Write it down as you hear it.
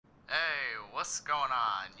What's going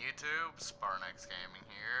on, YouTube? Sparnex Gaming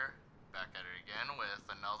here, back at it again with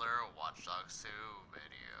another Watch Dogs 2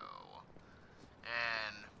 video.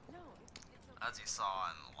 And as you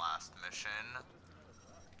saw in the last mission,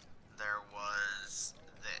 there was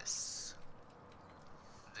this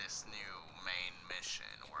new main mission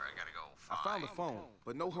where I gotta go find... I found the phone,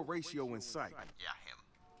 but no Horatio in sight. Yeah, him.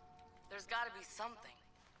 There's gotta be something.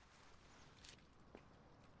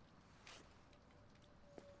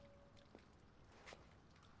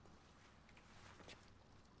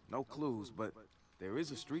 No clues, but there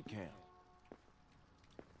is a street cam.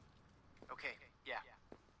 Okay, yeah.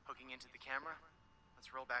 Hooking into the camera.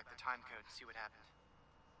 Let's roll back the time code and see what happened.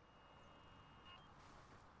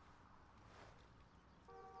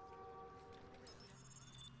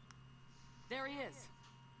 There he is.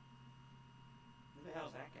 Who the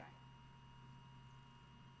hell's that guy?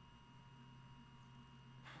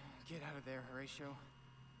 Get out of there, Horatio.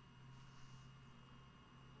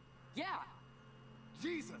 Yeah!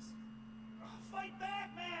 Jesus! Fight back,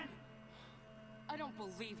 man! I don't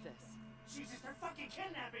believe this. Jesus, they're fucking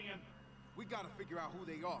kidnapping him! We gotta figure out who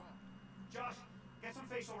they are. Josh, get some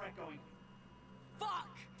facial rec going.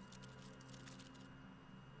 Fuck!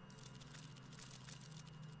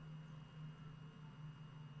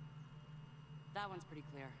 That one's pretty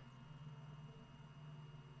clear.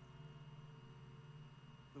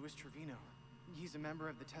 Louis Trevino. He's a member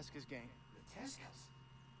of the Tesca's gang. The Tescas?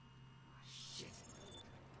 Oh, shit.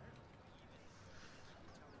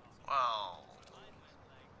 Well...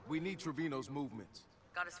 We need Trevino's movements.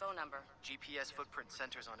 Got his phone number. GPS footprint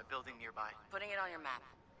sensors on a building nearby. Putting it on your map.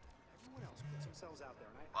 Everyone else puts themselves out there,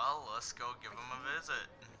 and Well, let's go give him a visit.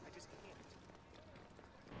 I just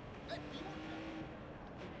can't.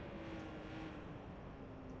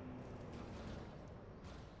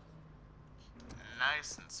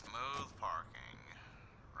 Nice and smooth parking.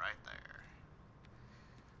 Right there.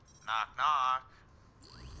 Knock, knock.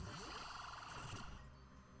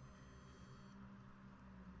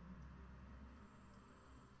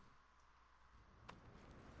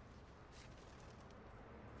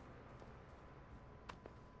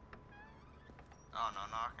 Oh, no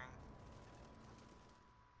knocking?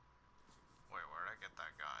 Wait, where'd I get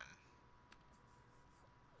that gun?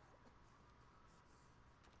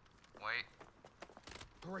 Wait.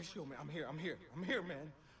 Horatio, man, I'm here,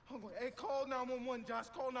 man. Hey, call 911, Josh,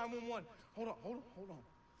 call 911. Hold on.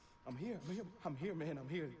 I'm here, man.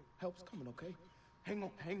 Help's coming, okay? Hang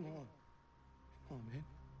on. Hang on, man.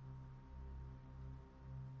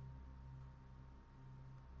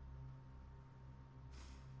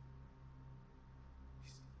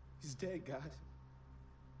 He's dead, guys.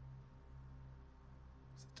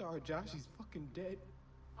 Sorry, Josh, he's fucking dead.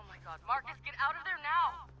 Oh my god, Marcus, get out of there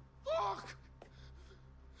now! Fuck!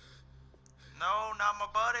 No, not my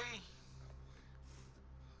buddy.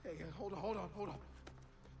 Hey, hold on.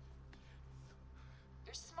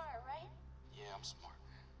 You're smart, right? Yeah, I'm smart.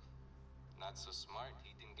 Not so smart,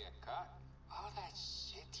 he didn't get caught. All that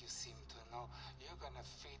shit you seem to know, you're gonna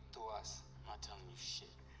feed to us. I'm not telling you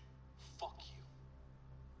shit. Fuck you.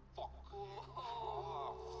 Fuck.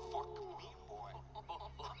 Oh, fuck me, boy.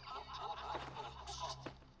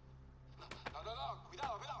 No,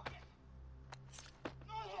 cuidado.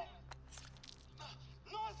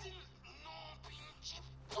 No, pinche.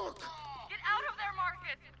 Fuck! Get out of there,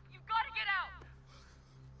 Marcus! You've gotta get out!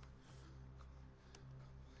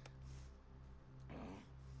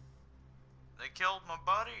 They killed my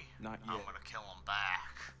buddy. Not I'm yet. gonna kill him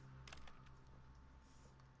back.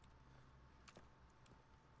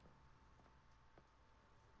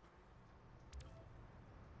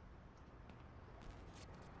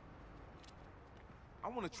 I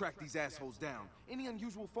want to track these assholes down. Any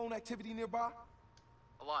unusual phone activity nearby?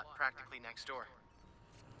 A lot, practically next door.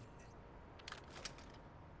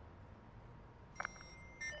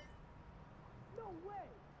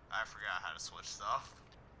 I forgot how to switch stuff.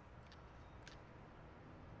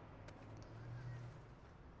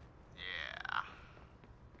 Yeah.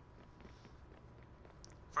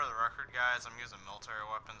 For the record, guys, I'm using military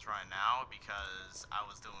weapons right now because I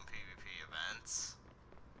was doing PvP events.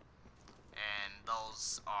 And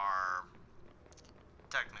those are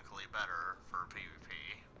technically better for PvP.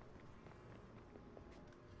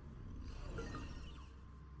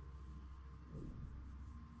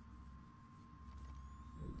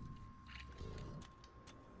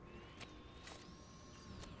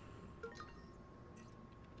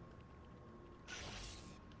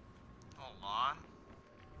 Hold on.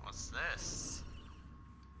 What's this?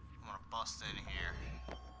 I'm gonna bust in here.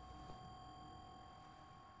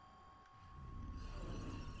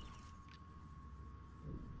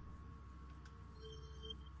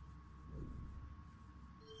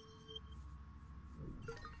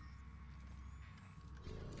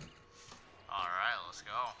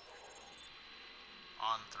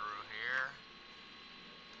 on through here.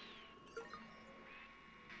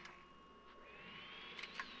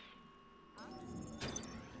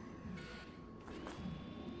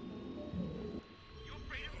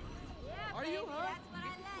 Are you, huh? That's what I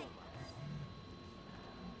like.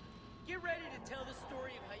 Get ready to tell the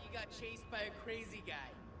story of how you got chased by a crazy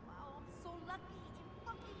guy. Wow, I'm so lucky and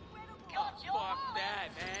fucking incredible. Oh, fuck that,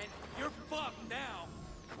 man. You're fucked now.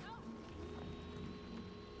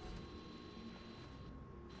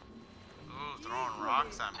 Ooh, throwing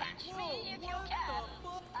rocks at me. Whoa, what the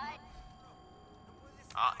fuck?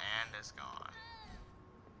 Oh, and it's gone.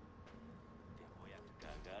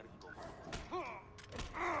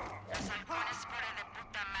 Los halcones fuera de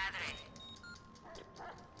puta madre.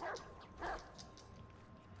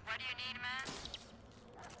 What do you need, man?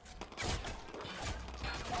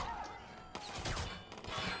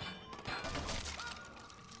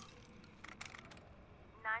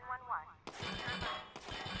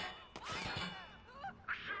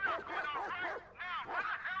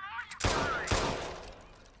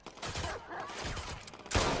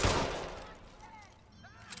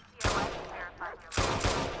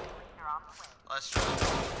 Let's just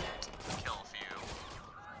kill a few.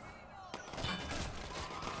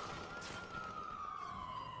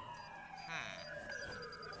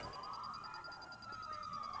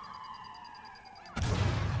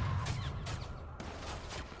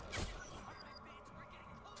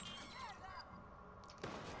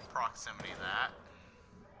 Proximity that.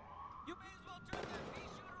 You may as well turn that pea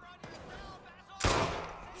shooter on yourself, asshole!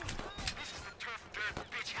 This is the turf dirt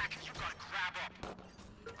bitch hackers you gotta grab up.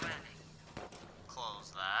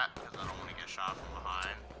 Close that, because I don't want to get shot from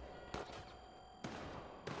behind.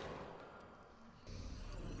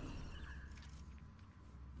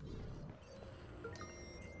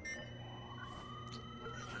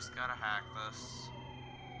 Just gotta hack this.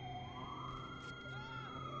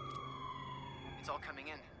 It's all coming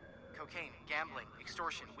in. Cocaine, gambling,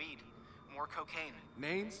 extortion, weed. More cocaine.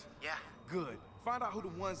 Names? Yeah. Good. Find out who the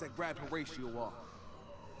ones that grabbed Horatio are.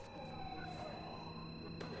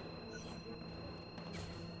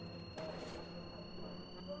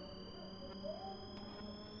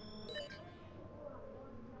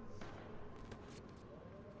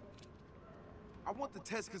 I want the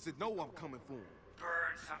Teskers to know I'm coming for them.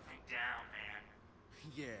 Burn something down, man.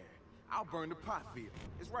 Yeah, I'll burn the pot field.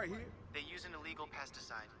 It's right here. They use an illegal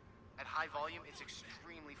pesticide. At high volume, it's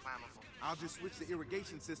extremely flammable. I'll just switch the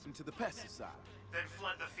irrigation system to the pesticide. Then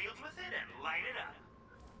flood the fields with it and light it up.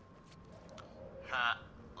 Ha,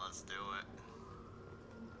 let's do it.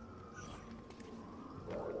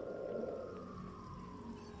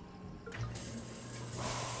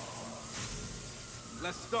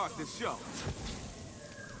 Let's start the show.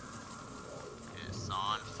 It's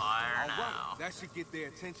on fire All now. right, that should get their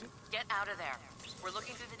attention. Get out of there. We're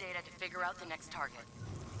looking through the data to figure out the next target.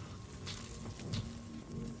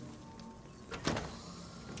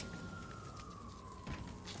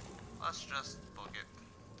 Let's just book it.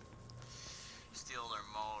 Steal their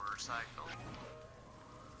motorcycle.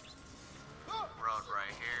 Road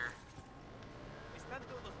right here. ¿Están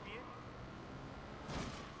todos bien?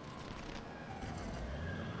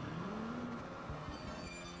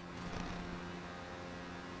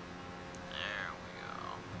 There we go.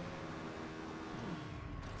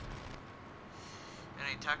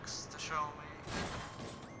 Any text to show me?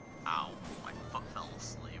 Ow, my foot fell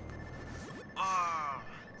asleep. Oh,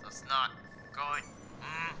 that's not good.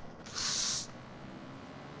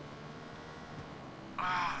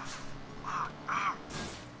 Ah, fuck, ah.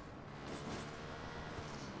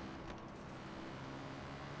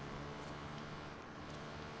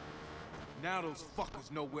 Now those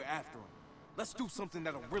fuckers know we're after them. Let's do something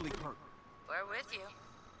that'll really hurt. We're with you.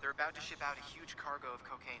 They're about to ship out a huge cargo of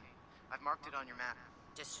cocaine. I've marked it on your map.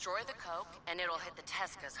 Destroy the coke, and it'll hit the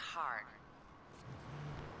Teskas hard.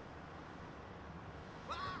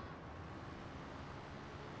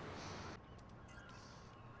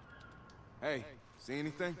 Hey, see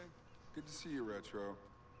anything? Good to see you, Retro.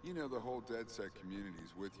 You know the whole DedSec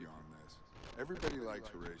community's with you on this. Everybody likes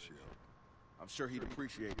Horatio. I'm sure he'd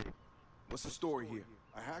appreciate it. What's the story here?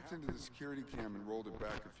 I hacked into the security cam and rolled it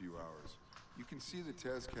back a few hours. You can see the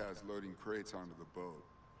Tezcaz loading crates onto the boat.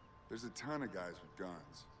 There's a ton of guys with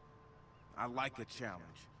guns. I like a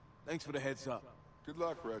challenge. Thanks for the heads up. Good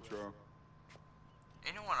luck, Retro.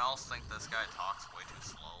 Anyone else think this guy talks way too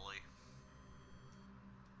slowly?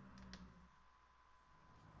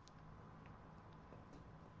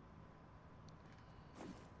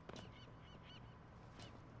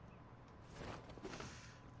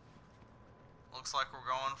 Looks like we're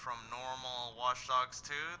going from normal Watch Dogs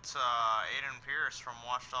 2 to Aiden Pierce from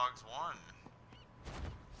Watch Dogs 1.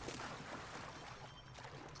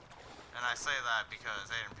 And I say that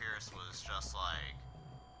because Aiden Pierce was just like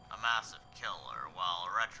a massive killer, while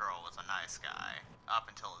Retro was a nice guy. Up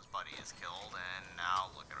until his buddy is killed, and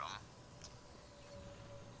now look at him.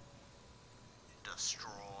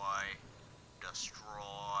 Destroy.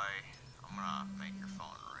 Destroy. I'm gonna make your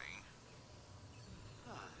phone ring.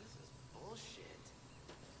 This is bullshit.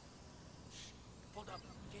 Hold up.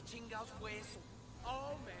 ¿Qué chingados fue eso?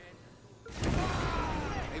 Oh, man.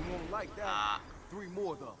 They won't like that. 3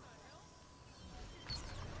 more, though.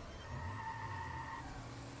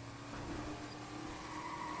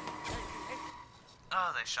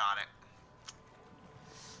 Oh, they shot it.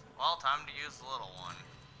 Well, time to use the little one.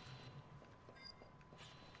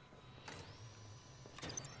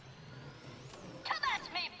 Come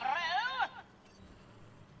at me, bro!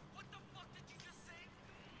 What the fuck did you just say?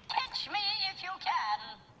 Catch me if you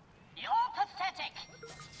can! You're pathetic!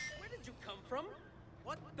 Where did you come from?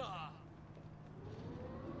 What the?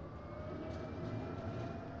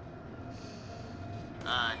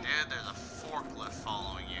 Dude, there's a forklift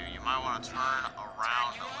following you. You might want to turn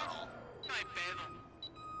around a little. My pedo.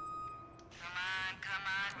 Come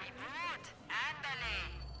on, mi boot! Ándale!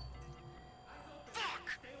 Fuck!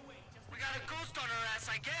 We got a ghost on our ass,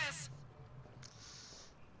 I guess.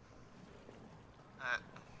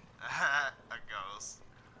 A ghost.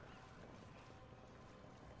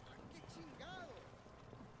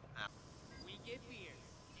 We get beer.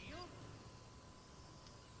 Deal?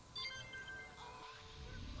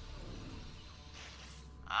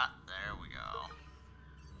 There we go.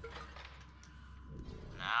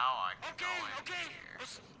 Now I can go in here.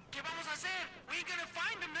 Pues, ¿qué vamos a hacer? We ain't gonna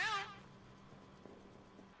find him now.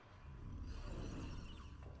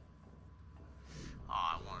 Oh,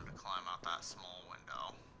 I wanted to climb out that small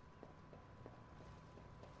window.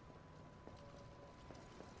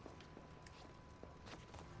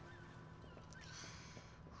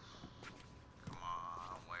 Come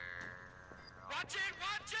on, where? Watch it!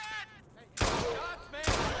 Watch it! Shots, man!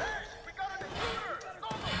 We got an intruder! Go,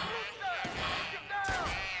 Take him down!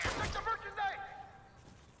 Protect the merchandise!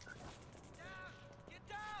 Down! Get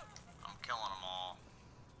down! I'm killing them all.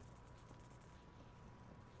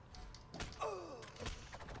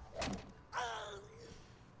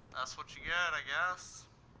 That's what you get, I guess.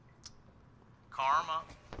 Karma.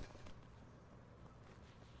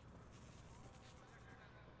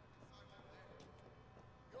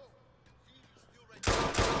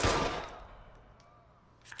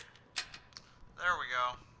 There we go.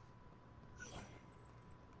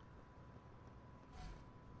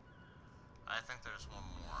 I think there's one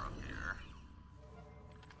more up here.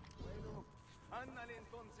 Bueno, ándale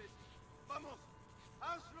entonces. Vamos,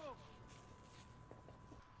 hazlo.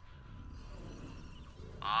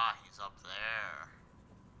 Ah, he's up there.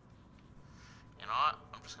 You know what?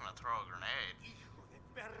 I'm just gonna throw a grenade. Hijo de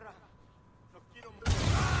perra. No quiero.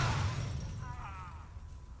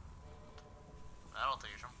 That'll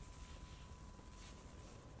teach him.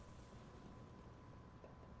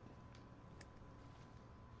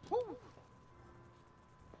 Woo.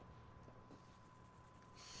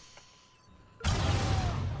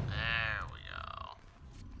 There we go.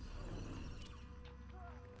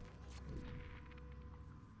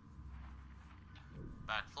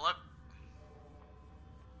 Backflip.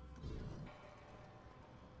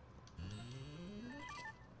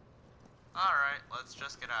 Alright, let's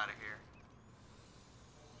just get out of here.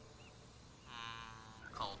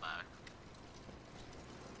 Call back.